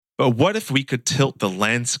But what if we could tilt the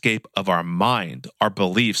landscape of our mind, our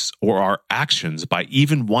beliefs, or our actions by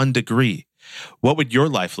even 1 degree? What would your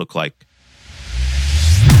life look like?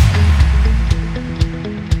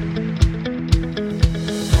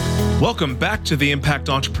 Welcome back to the Impact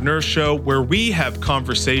Entrepreneur Show, where we have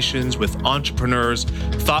conversations with entrepreneurs,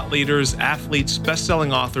 thought leaders, athletes,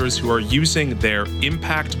 best-selling authors who are using their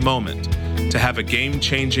impact moment to have a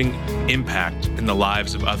game-changing impact in the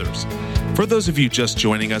lives of others. For those of you just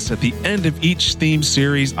joining us, at the end of each theme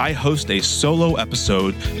series, I host a solo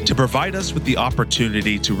episode to provide us with the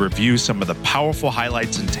opportunity to review some of the powerful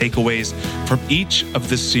highlights and takeaways from each of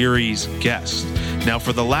the series guests. Now,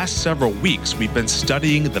 for the last several weeks, we've been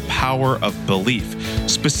studying the power of belief,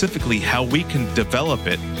 specifically how we can develop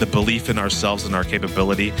it, the belief in ourselves and our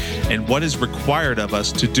capability, and what is required of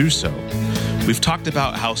us to do so. We've talked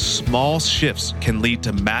about how small shifts can lead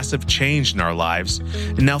to massive change in our lives,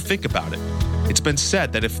 and now think about it. It's been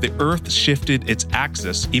said that if the Earth shifted its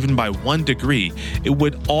axis even by 1 degree, it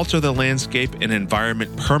would alter the landscape and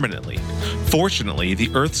environment permanently. Fortunately,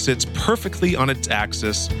 the Earth sits perfectly on its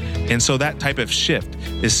axis, and so that type of shift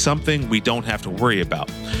is something we don't have to worry about.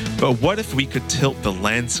 But what if we could tilt the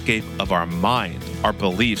landscape of our mind, our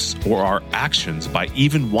beliefs, or our actions by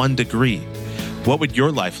even 1 degree? What would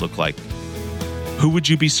your life look like? Who would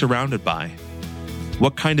you be surrounded by?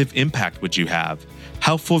 What kind of impact would you have?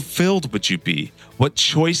 How fulfilled would you be? What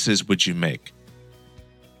choices would you make?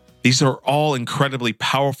 These are all incredibly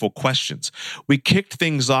powerful questions. We kicked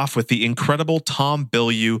things off with the incredible Tom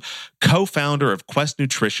Bilyeu, co-founder of Quest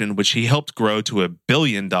Nutrition, which he helped grow to $1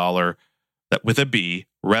 billion, with a B,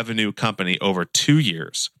 revenue company over 2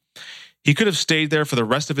 years. He could have stayed there for the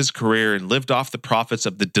rest of his career and lived off the profits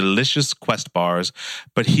of the delicious Quest bars,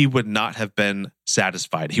 but he would not have been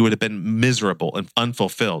satisfied. He would have been miserable and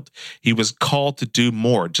unfulfilled. He was called to do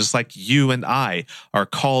more, just like you and I are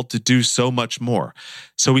called to do so much more.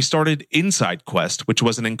 So he started Inside Quest, which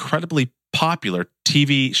was an incredibly popular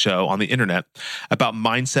TV show on the internet about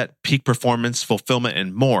mindset, peak performance, fulfillment,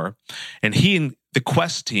 and more. And he and the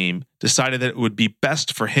Quest team decided that it would be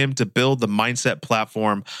best for him to build the mindset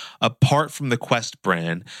platform apart from the Quest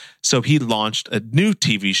brand. So he launched a new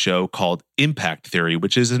TV show called Impact Theory,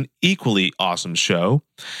 which is an equally awesome show.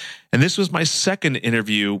 And this was my second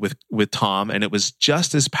interview with Tom, and it was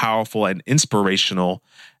just as powerful and inspirational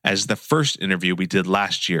as the first interview we did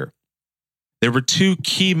last year. There were 2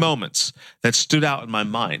 key moments that stood out in my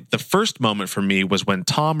mind. The first moment for me was when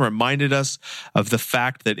Tom reminded us of the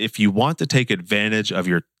fact that if you want to take advantage of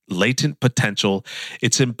your latent potential,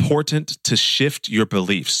 it's important to shift your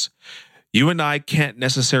beliefs. You and I can't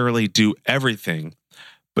necessarily do everything,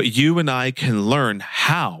 but you and I can learn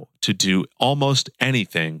how to do almost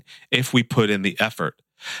anything if we put in the effort.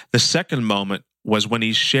 The second moment was when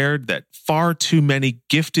he shared that far too many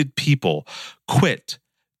gifted people quit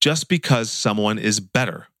just because someone is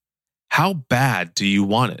better. How bad do you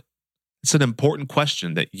want it? It's an important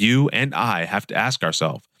question that you and I have to ask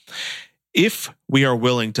ourselves. If we are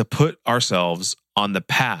willing to put ourselves on the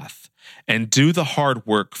path and do the hard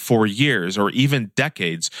work for years or even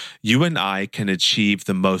decades, you and I can achieve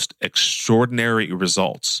the most extraordinary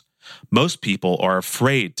results. Most people are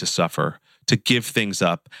afraid to suffer, to give things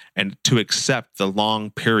up, and to accept the long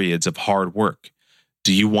periods of hard work.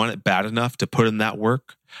 Do you want it bad enough to put in that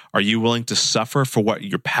work? Are you willing to suffer for what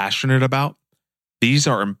you're passionate about? These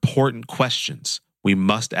are important questions we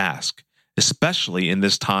must ask, especially in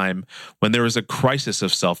this time when there is a crisis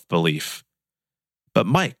of self-belief. But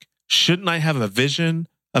Mike, shouldn't I have a vision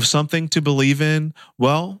of something to believe in?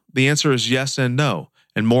 Well, the answer is yes and no,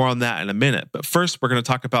 and more on that in a minute. But first, we're going to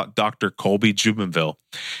talk about Dr. Colby Jubenville.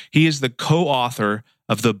 He is the co-author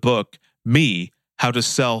of the book, Me, How to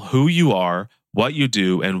Sell Who You Are, What You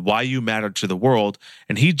Do, and Why You Matter to the World,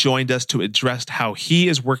 and he joined us to address how he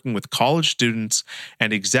is working with college students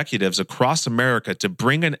and executives across America to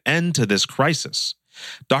bring an end to this crisis.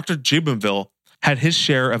 Dr. Jubenville had his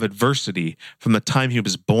share of adversity from the time he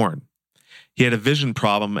was born. He had a vision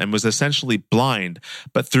problem and was essentially blind,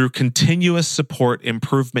 but through continuous support,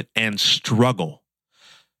 improvement, and struggle,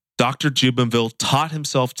 Dr. Jubenville taught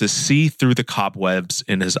himself to see through the cobwebs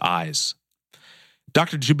in his eyes.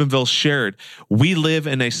 Dr. Jubenville shared, we live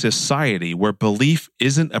in a society where belief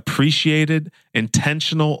isn't appreciated,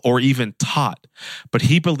 intentional, or even taught, but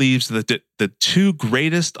he believes that the 2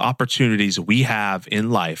 greatest opportunities we have in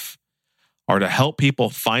life are to help people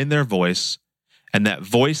find their voice, and that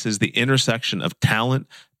voice is the intersection of talent,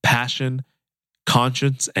 passion,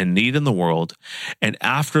 conscience, and need in the world, and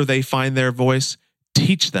after they find their voice,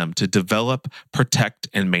 teach them to develop, protect,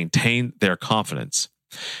 and maintain their confidence.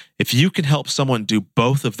 If you can help someone do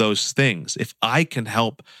both of those things, if I can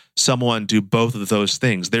help someone do both of those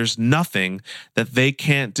things, there's nothing that they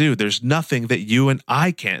can't do. There's nothing that you and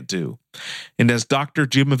I can't do. And as Dr.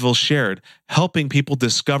 Jubenville shared, helping people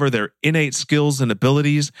discover their innate skills and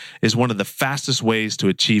abilities is one of the fastest ways to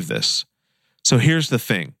achieve this. So here's the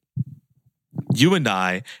thing. You and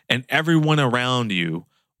I and everyone around you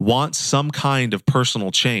want some kind of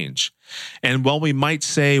personal change. And while we might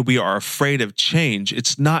say we are afraid of change,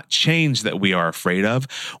 it's not change that we are afraid of.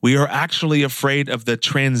 We are actually afraid of the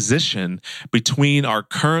transition between our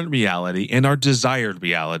current reality and our desired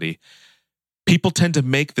reality. People tend to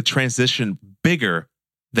make the transition bigger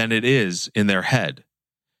than it is in their head.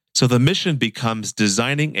 So the mission becomes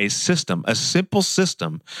designing a system, a simple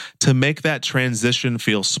system, to make that transition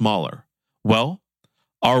feel smaller. Well,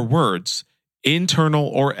 our words, internal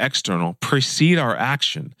or external, precede our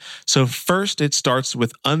action. So first, it starts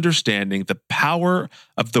with understanding the power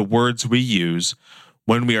of the words we use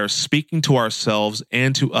when we are speaking to ourselves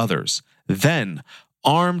and to others. Then,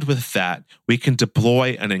 armed with that, we can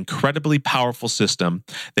deploy an incredibly powerful system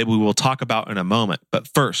that we will talk about in a moment. But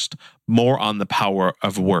first, more on the power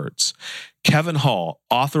of words. Kevin Hall,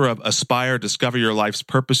 author of Aspire, Discover Your Life's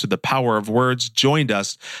Purpose Through the Power of Words, joined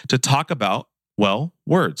us to talk about, well,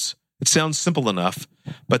 words. It sounds simple enough,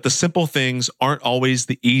 but the simple things aren't always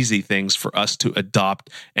the easy things for us to adopt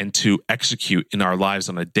and to execute in our lives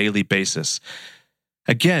on a daily basis.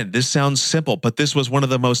 Again, this sounds simple, but this was one of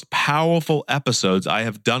the most powerful episodes I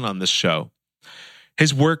have done on this show.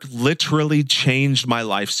 His work literally changed my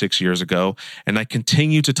life 6 years ago, and I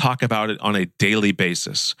continue to talk about it on a daily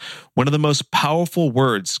basis. One of the most powerful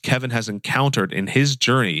words Kevin has encountered in his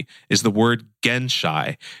journey is the word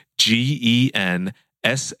genshai, Genshai,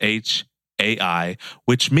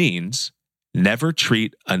 which means never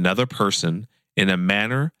treat another person in a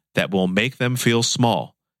manner that will make them feel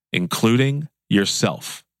small, including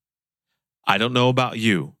yourself. I don't know about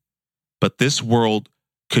you, but this world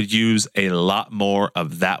could use a lot more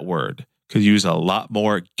of that word, could use a lot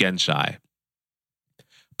more genshai.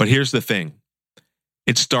 But here's the thing.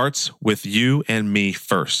 It starts with you and me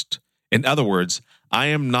first. In other words, I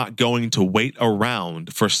am not going to wait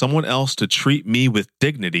around for someone else to treat me with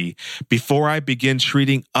dignity before I begin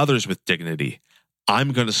treating others with dignity.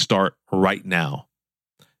 I'm going to start right now.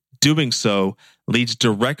 Doing so leads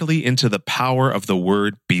directly into the power of the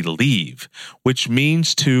word believe, which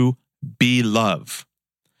means to be love.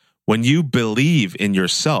 When you believe in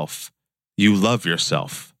yourself, you love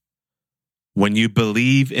yourself. When you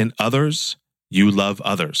believe in others, you love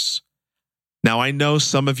others. Now, I know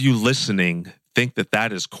some of you listening think that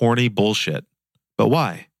that is corny bullshit, but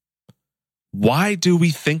why? Why do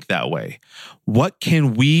we think that way? What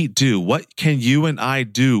can we do? What can you and I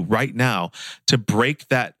do right now to break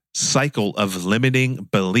that cycle of limiting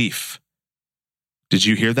belief? Did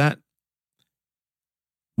you hear that?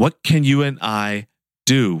 What can you and I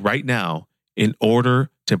do right now in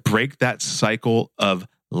order to break that cycle of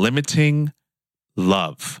limiting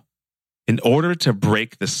love? In order to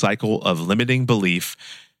break the cycle of limiting belief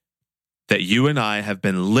that you and I have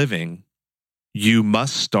been living, you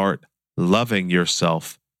must start loving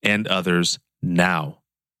yourself and others now.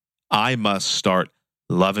 I must start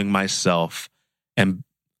loving myself and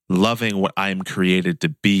loving what I am created to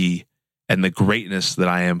be and the greatness that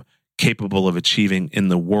I am capable of achieving in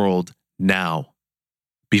the world now.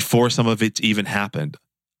 Before some of it's even happened,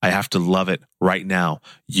 I have to love it right now.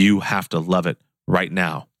 You have to love it right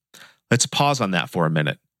now. Let's pause on that for a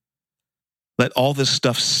minute. Let all this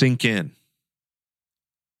stuff sink in.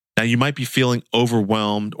 Now, you might be feeling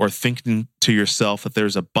overwhelmed or thinking to yourself that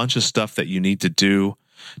there's a bunch of stuff that you need to do.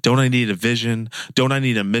 Don't I need a vision? Don't I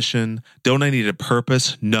need a mission? Don't I need a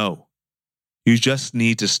purpose? No. You just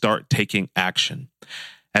need to start taking action.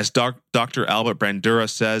 As Dr. Albert Bandura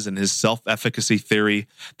says in his self-efficacy theory,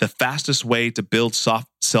 the fastest way to build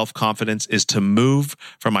self-confidence is to move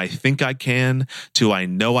from I think I can to I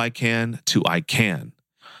know I can to I can.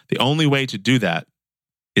 The only way to do that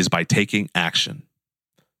is by taking action.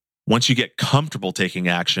 Once you get comfortable taking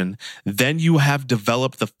action, then you have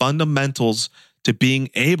developed the fundamentals to being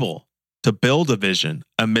able to build a vision,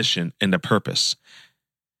 a mission, and a purpose.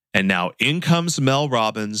 And now in comes Mel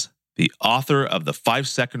Robbins, the author of the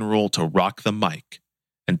 5-second rule to rock the mic,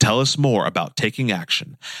 and tell us more about taking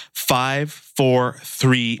action. 5, 4,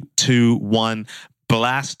 3, 2, 1,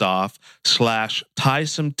 blast off / tie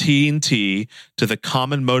some TNT to the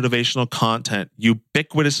common motivational content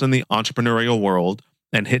ubiquitous in the entrepreneurial world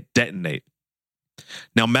and hit detonate.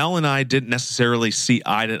 Now, Mel and I didn't necessarily see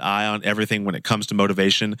eye to eye on everything when it comes to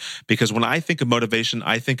motivation, because when I think of motivation,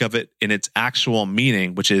 I think of it in its actual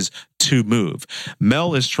meaning, which is to move.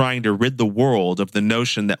 Mel is trying to rid the world of the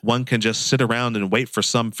notion that one can just sit around and wait for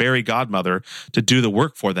some fairy godmother to do the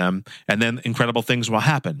work for them, and then incredible things will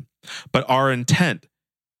happen. But our intent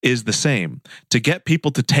is the same, to get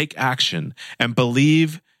people to take action and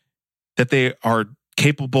believe that they are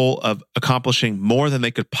capable of accomplishing more than they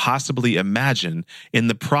could possibly imagine in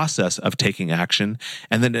the process of taking action.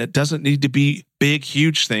 And then it doesn't need to be big,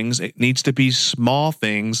 huge things. It needs to be small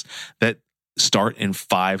things that start in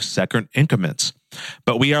 5-second increments.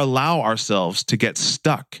 But we allow ourselves to get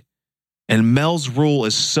stuck. And Mel's rule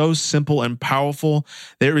is so simple and powerful,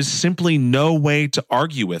 there is simply no way to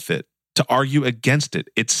argue with it, to argue against it.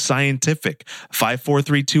 It's scientific. 5, 4,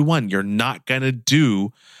 3, 2, 1. You're not going to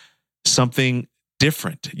do something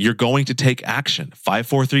different. You're going to take action. 5,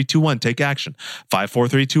 4, 3, 2, 1, take action. 5, 4,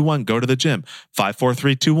 3, 2, 1, go to the gym. 5, 4,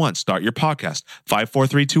 3, 2, 1, start your podcast. 5, 4,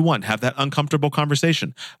 3, 2, 1, have that uncomfortable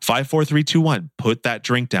conversation. 5, 4, 3, 2, 1, put that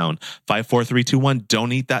drink down. 5, 4, 3, 2, 1,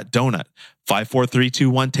 don't eat that donut. 5, 4, 3,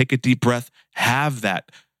 2, 1, take a deep breath. Have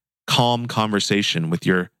that calm conversation with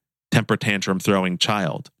your temper tantrum throwing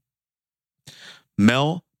child.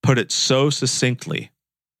 Mel put it so succinctly.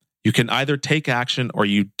 You can either take action or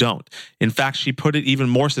you don't. In fact, she put it even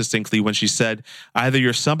more succinctly when she said, either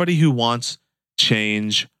you're somebody who wants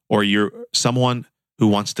change or you're someone who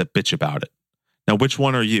wants to bitch about it. Now, which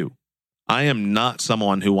one are you? I am not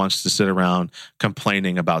someone who wants to sit around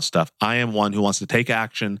complaining about stuff. I am one who wants to take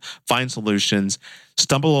action, find solutions,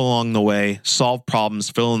 stumble along the way, solve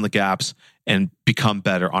problems, fill in the gaps, and become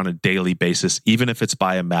better on a daily basis, even if it's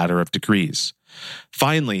by a matter of degrees.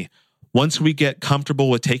 Finally, once we get comfortable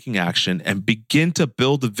with taking action and begin to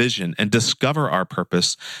build a vision and discover our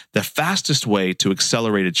purpose, the fastest way to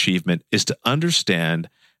accelerate achievement is to understand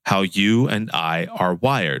how you and I are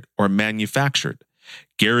wired or manufactured.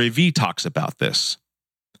 Gary Vee talks about this.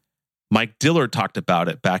 Mike Dillard talked about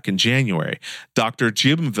it back in January. Dr.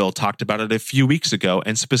 Jubenville talked about it a few weeks ago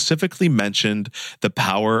and specifically mentioned the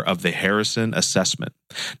power of the Harrison assessment.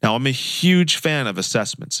 Now, I'm a huge fan of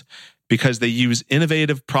assessments, because they use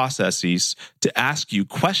innovative processes to ask you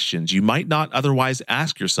questions you might not otherwise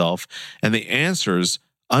ask yourself, and the answers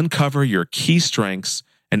uncover your key strengths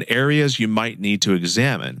and areas you might need to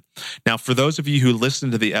examine. Now, for those of you who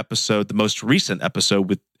listened to the episode, the most recent episode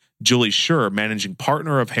with Julie Schur, managing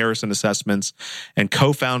partner of Harrison Assessments and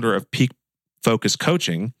co-founder of Peak Focus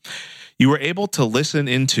Coaching, you were able to listen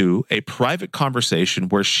into a private conversation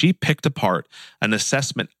where she picked apart an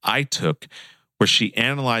assessment I took where she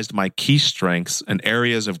analyzed my key strengths and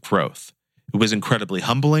areas of growth. It was incredibly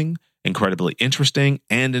humbling, incredibly interesting,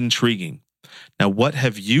 and intriguing. Now, what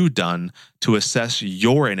have you done to assess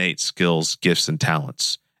your innate skills, gifts, and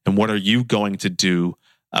talents? And what are you going to do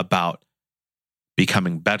about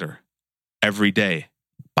becoming better every day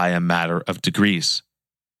by a matter of degrees?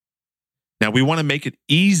 Now, we want to make it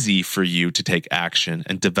easy for you to take action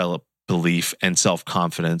and develop belief and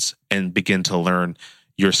self-confidence and begin to learn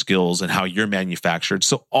your skills and how you're manufactured.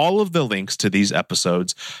 So all of the links to these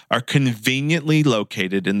episodes are conveniently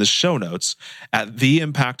located in the show notes at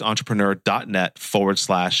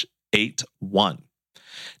theimpactentrepreneur.net/81.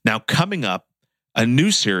 Now, coming up, a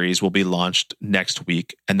new series will be launched next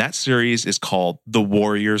week, and that series is called The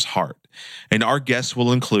Warrior's Heart. And our guests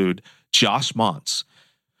will include Josh Montz,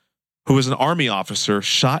 who was an Army officer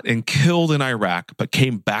shot and killed in Iraq, but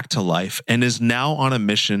came back to life and is now on a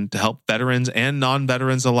mission to help veterans and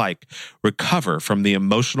non-veterans alike recover from the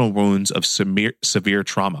emotional wounds of severe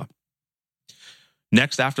trauma.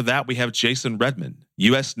 Next, after that, we have Jason Redman,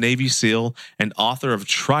 U.S. Navy SEAL and author of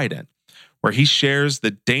Trident, where he shares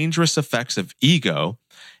the dangerous effects of ego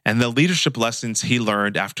and the leadership lessons he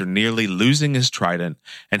learned after nearly losing his trident,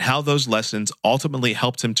 and how those lessons ultimately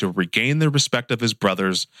helped him to regain the respect of his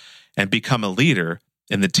brothers and become a leader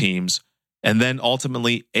in the teams, and then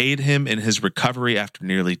ultimately aid him in his recovery after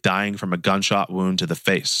nearly dying from a gunshot wound to the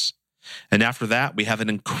face. And after that, we have an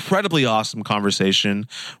incredibly awesome conversation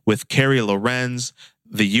with Carrie Lorenz,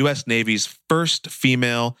 the U.S. Navy's first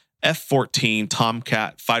female F-14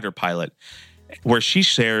 Tomcat fighter pilot, where she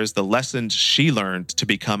shares the lessons she learned to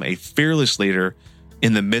become a fearless leader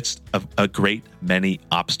in the midst of a great many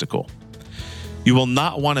obstacles. You will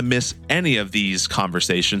not want to miss any of these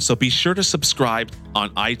conversations, so be sure to subscribe on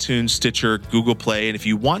iTunes, Stitcher, Google Play, and if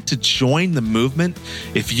you want to join the movement,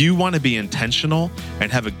 if you want to be intentional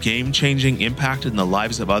and have a game-changing impact in the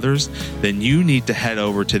lives of others, then you need to head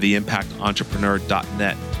over to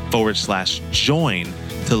theimpactentrepreneur.net/join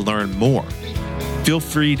to learn more. Feel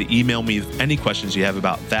free to email me with any questions you have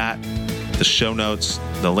about that, the show notes,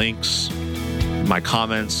 the links, my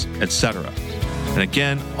comments, etc. And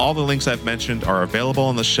again, all the links I've mentioned are available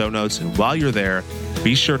in the show notes. And while you're there,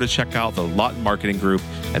 be sure to check out the Latent Marketing Group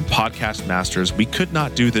and Podcast Masters. We could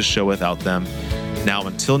not do this show without them. Now,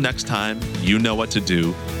 until next time, you know what to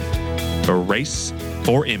do. A race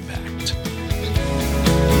for impact.